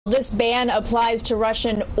This ban applies to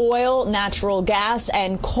Russian oil, natural gas,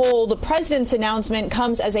 and coal. The president's announcement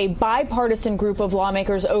comes as a bipartisan group of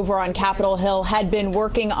lawmakers over on Capitol Hill had been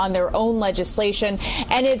working on their own legislation.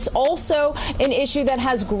 And it's also an issue that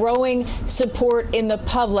has growing support in the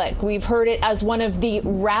public. We've heard it as one of the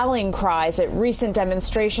rallying cries at recent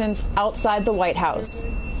demonstrations outside the White House.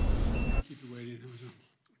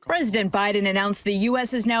 President Biden announced the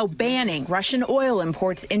U.S. is now banning Russian oil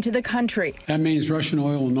imports into the country. That means Russian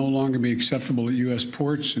oil will no longer be acceptable at U.S.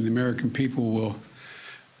 ports, and the American people will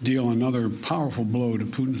deal another powerful blow to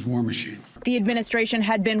Putin's war machine. The administration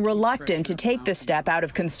had been reluctant to take the step out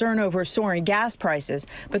of concern over soaring gas prices,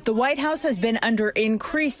 but the White House has been under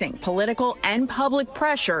increasing political and public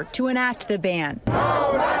pressure to enact the ban.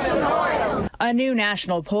 No Russian oil! A new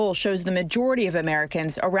national poll shows the majority of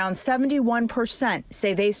Americans, around 71%,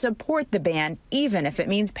 say they support the ban, even if it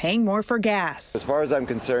means paying more for gas. As far as I'm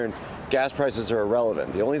concerned, gas prices are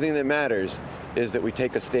irrelevant. The only thing that matters is that we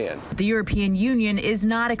take a stand. The European Union is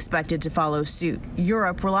not expected to follow suit.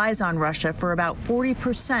 Europe relies on Russia for about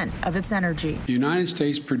 40% of its energy. The United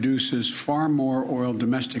States produces far more oil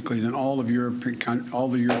domestically than all the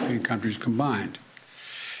European countries combined.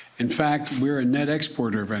 In fact, we're a net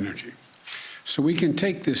exporter of energy. So we can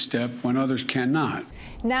take this step when others cannot.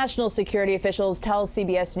 National security officials tell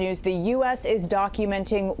CBS News the U.S. is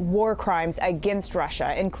documenting war crimes against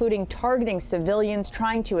Russia, including targeting civilians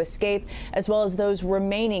trying to escape, as well as those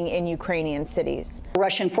remaining in Ukrainian cities.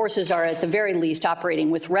 Russian forces are at the very least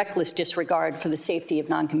operating with reckless disregard for the safety of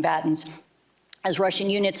non-combatants, as Russian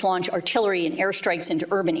units launch artillery and airstrikes into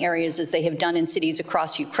urban areas, as they have done in cities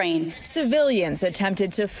across Ukraine. Civilians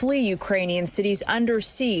attempted to flee Ukrainian cities under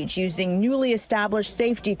siege using newly established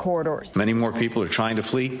safety corridors. Many more people are trying to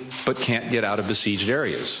flee, but can't get out of besieged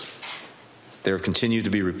areas. There have continued to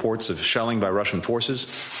be reports of shelling by Russian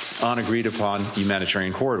forces on agreed-upon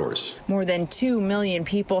humanitarian corridors. More than 2 million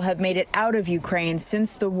people have made it out of Ukraine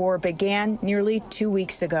since the war began nearly 2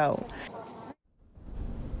 weeks ago.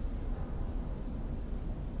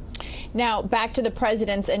 Now, back to the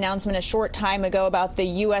president's announcement a short time ago about the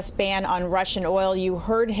U.S. ban on Russian oil. You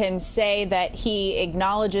heard him say that he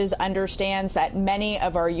acknowledges, understands that many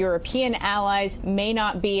of our European allies may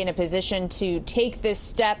not be in a position to take this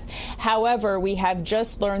step. However, we have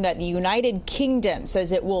just learned that the United Kingdom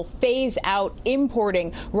says it will phase out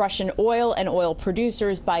importing Russian oil and oil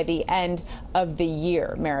producers by the end of the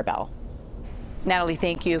year. Maribel. Natalie,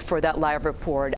 thank you for that live report.